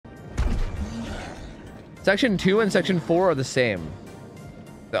Section 2 and Section 4 are the same.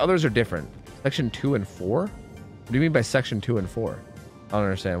 The others are different. Section 2 and 4? What do you mean by Section 2 and 4? I don't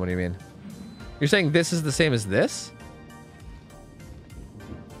understand. What do you mean? You're saying this is the same as this?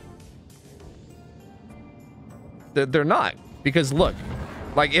 They're not. Because look,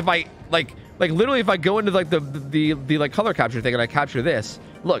 like if I like literally if I go into like the like color capture thing and I capture this,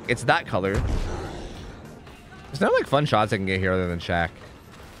 look, it's that color. There's no like fun shots I can get here other than Shaq.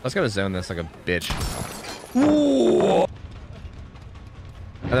 Let's go to zone this like a bitch. Ooh.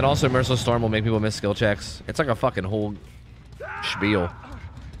 And then also Merciless Storm will make people miss skill checks. It's like a fucking whole spiel.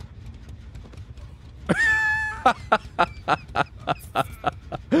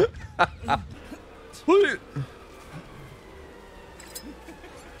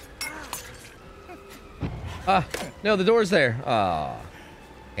 No, the door's there. Ah,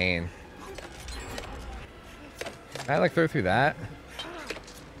 pain. Can I like throw through that?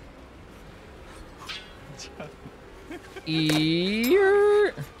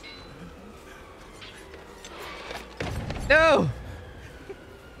 Ear. No.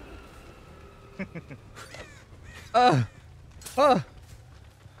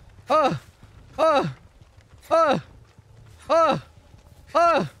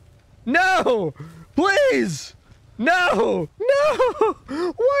 No, please. No.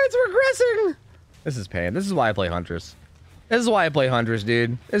 Why it's regressing? This is pain. This is why I play Huntress. This is why I play Huntress,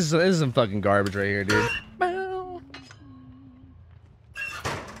 dude. This is some fucking garbage right here, dude.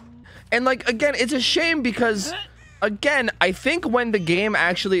 And like, again, it's a shame because, again, I think when the game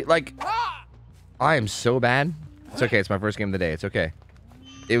actually, like, I am so bad. It's okay. It's my first game of the day. It's okay.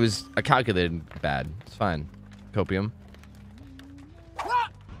 It was a calculated bad. It's fine. Copium.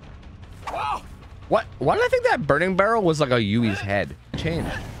 What? Why did I think that burning barrel was like a Yui's head?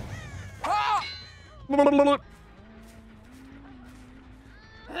 Change.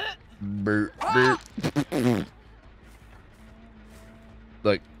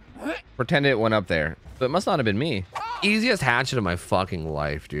 Look, pretend it went up there. But it must not have been me. Easiest hatchet of my fucking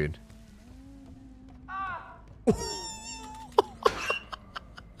life, dude.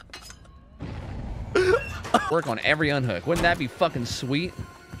 Work on every unhook. Wouldn't that be fucking sweet?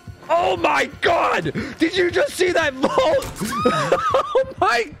 Oh my god! Did you just see that vault? Oh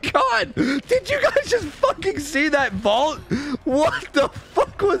my god! Did you guys just fucking see that vault? What the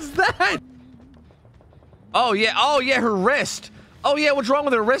fuck was that? Oh yeah, her wrist. Oh yeah, what's wrong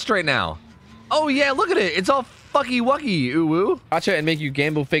with her wrist right now? Oh yeah, look at it. It's all fucky wucky, ooh woo. Gotcha and make you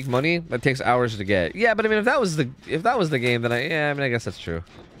gamble fake money. That takes hours to get. Yeah, but I mean, if that was the game, then I guess that's true.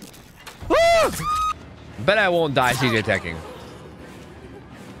 Woo! Bet I won't die CJ teching.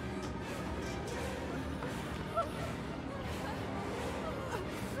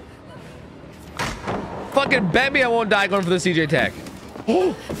 Fucking bet me I won't die going for the CJ tech.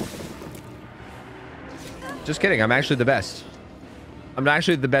 Just kidding. I'm actually the best. I'm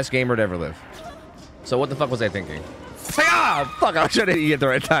actually the best gamer to ever live. So what the fuck was I thinking? Ah, fuck, I was trying to eat at the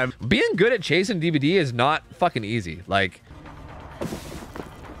right time. Being good at chasing DbD is not fucking easy. Like...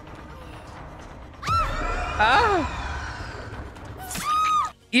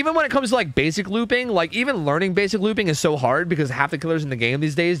 Even when it comes to like basic looping, like even learning basic looping is so hard because half the killers in the game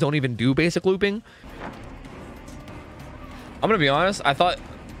these days don't even do basic looping. I'm gonna be honest, I thought...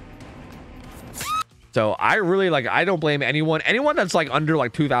 So I really like, I don't blame anyone that's like under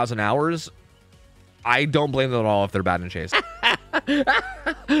like 2,000 hours. I don't blame them at all if they're bad in chase.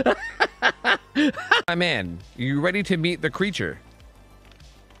 My man, you ready to meet the creature?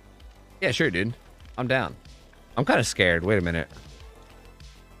 Yeah, sure, dude. I'm down. I'm kind of scared. Wait a minute.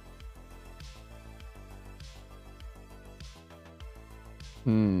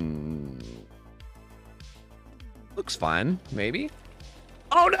 Looks fine, maybe.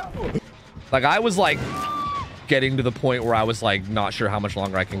 Oh no! Like I was like getting to the point where I was like not sure how much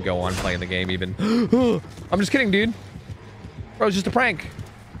longer I can go on playing the game even. I'm just kidding, dude. Bro, it's just a prank.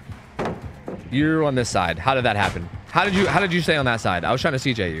 You're on this side. How did that happen? How did you stay on that side? I was trying to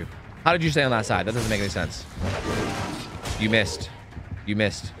CJ you. How did you stay on that side? That doesn't make any sense. You missed. You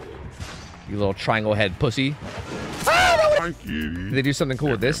missed. You little triangle head pussy. Did they do something cool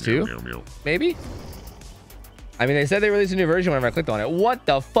with this too? Maybe? I mean, they said they released a new version whenever I clicked on it. What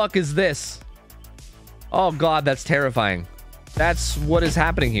the fuck is this? Oh god, that's terrifying. That's what is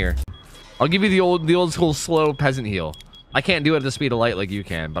happening here. I'll give you the old school slow peasant heal. I can't do it at the speed of light like you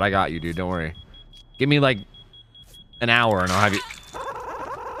can, but I got you, dude. Don't worry. Give me like an hour and I'll have you.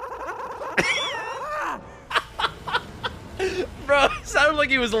 Bro, it sounded like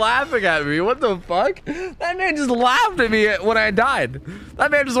he was laughing at me. What the fuck? That man just laughed at me when I died. That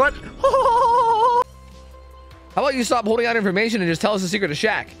man just went, oh. How about you stop holding out information and just tell us the secret to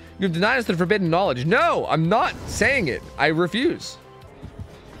Shaq? You've denied us the forbidden knowledge. No, I'm not saying it. I refuse.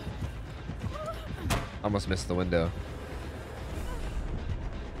 Almost missed the window.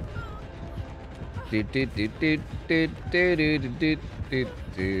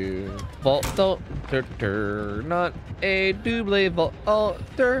 Vault alter, not a double vault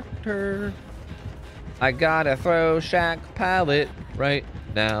alter. I gotta throw Shaq pallet right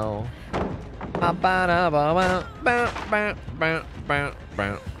now. What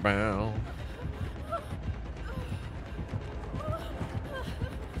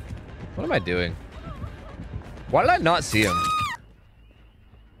am I doing? Why did I not see him?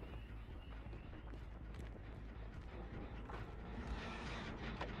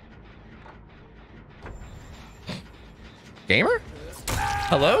 Gamer?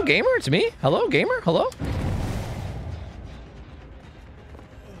 Hello, gamer? It's me. Hello, gamer? Hello?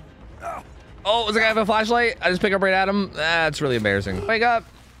 Oh, does the guy have a flashlight? I just pick up right at him. That's really embarrassing. Wake up.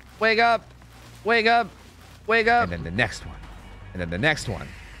 Wake up. Wake up. Wake up. And then the next one. And then the next one.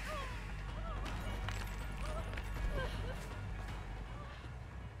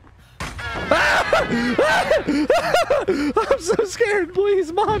 I'm so scared.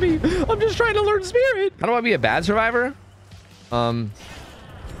 Please, mommy. I'm just trying to learn spirit. How do I be a bad survivor? I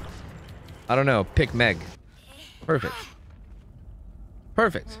don't know. Pick Meg. Perfect.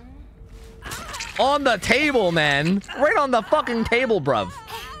 Perfect. On the table, man. Right on the fucking table, bruv.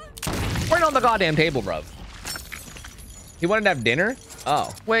 Right on the goddamn table, bruv. He wanted to have dinner?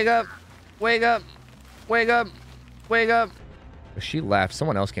 Oh. Wake up. Wake up. Wake up. Wake up. She left.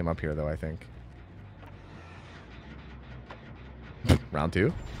 Someone else came up here, though, I think. Round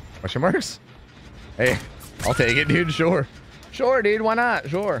 2? Question marks? Hey, I'll take it, dude. Sure. Sure, dude. Why not?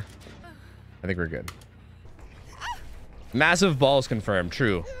 Sure. I think we're good. Massive balls confirmed.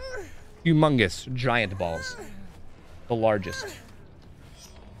 True. Humongous. Giant balls. The largest.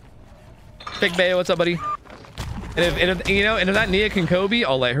 Big Bayo, what's up, buddy? And if you know, and if that Nia can Kobe,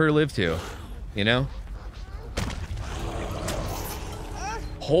 I'll let her live too. You know?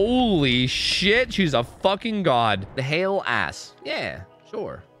 Holy shit, she's a fucking god. The hail ass. Yeah,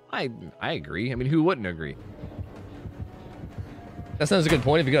 sure. I agree. I mean, who wouldn't agree? That sounds a good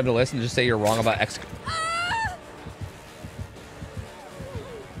point. If you got to listen, just say you're wrong about X.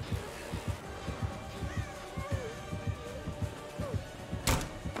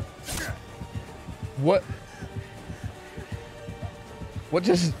 What? What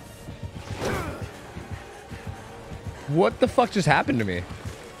just... What the fuck just happened to me?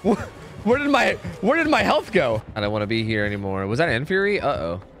 Where did my health go? I don't want to be here anymore. Was that end Fury?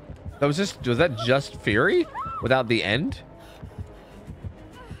 Uh-oh. Was that just Fury? Without the end?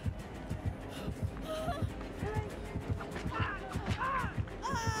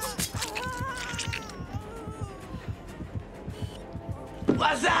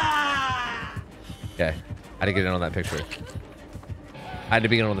 Okay. I had to get in on that picture. I had to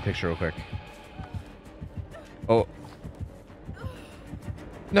be in on the picture real quick. Oh.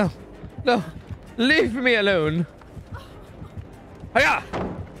 No. No. Leave me alone. Hiya!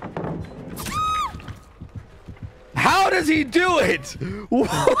 How does he do it?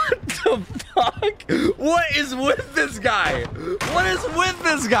 What the fuck? What is with this guy? What is with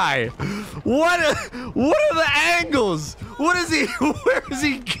this guy? What are the angles? What is he? Where is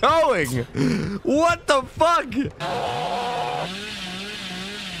he going? What the fuck?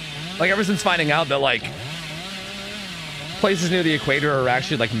 Like, ever since finding out that, like, places near the equator are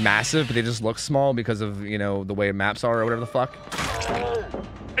actually, like, massive, but they just look small because of, you know, the way maps are or whatever the fuck.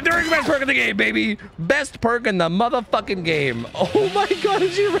 During best perk in the game, baby. Best perk in the motherfucking game. Oh my god,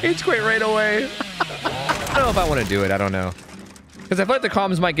 did you rage quit right away? I don't know if I want to do it. I don't know. Because I feel like the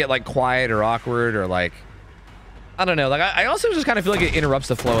comms might get, like, quiet or awkward or, like, I don't know. Like, I also just kind of feel like it interrupts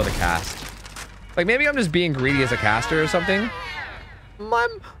the flow of the cast. Like, maybe I'm just being greedy as a caster or something.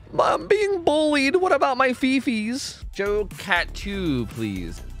 I'm being bullied. What about my fifis? Joe Cat 2,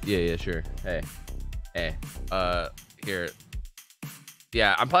 please. Yeah, sure. Hey. Here.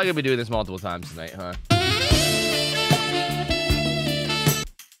 Yeah, I'm probably gonna be doing this multiple times tonight, huh?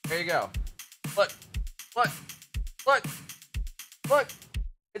 There you go. Look.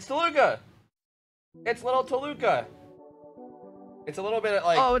 It's Toluca. It's little Toluca. It's a little bit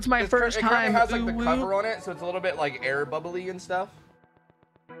like... Oh, it's my first time. It has like the cover on it, so it's a little bit like air bubbly and stuff.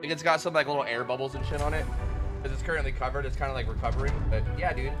 Like it's got some like little air bubbles and shit on it. Because it's currently covered. It's kind of like recovering. But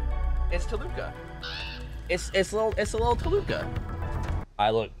yeah, dude. It's Toluca. It's a little Toluca.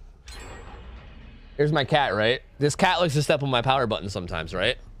 Look. Here's my cat, right? This cat likes to step on my power button sometimes,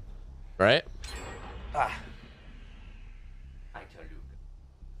 right? Right? Ah. Hi, Toluca.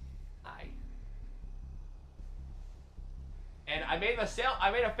 Hi. And I made a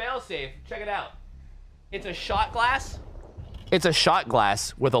fail safe. Check it out. It's a shot glass. It's a shot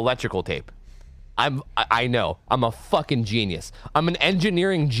glass with electrical tape. I know. I'm a fucking genius. I'm an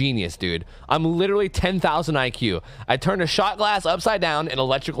engineering genius, dude. I'm literally 10,000 IQ. I turned a shot glass upside down and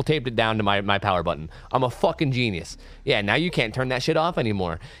electrical taped it down to my power button. I'm a fucking genius. Yeah, now you can't turn that shit off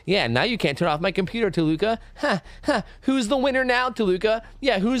anymore. Yeah, now you can't turn off my computer, Toluca. Who's the winner now, Toluca?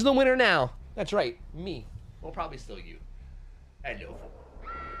 Yeah, who's the winner now? That's right, me. Well, probably still you. Hello.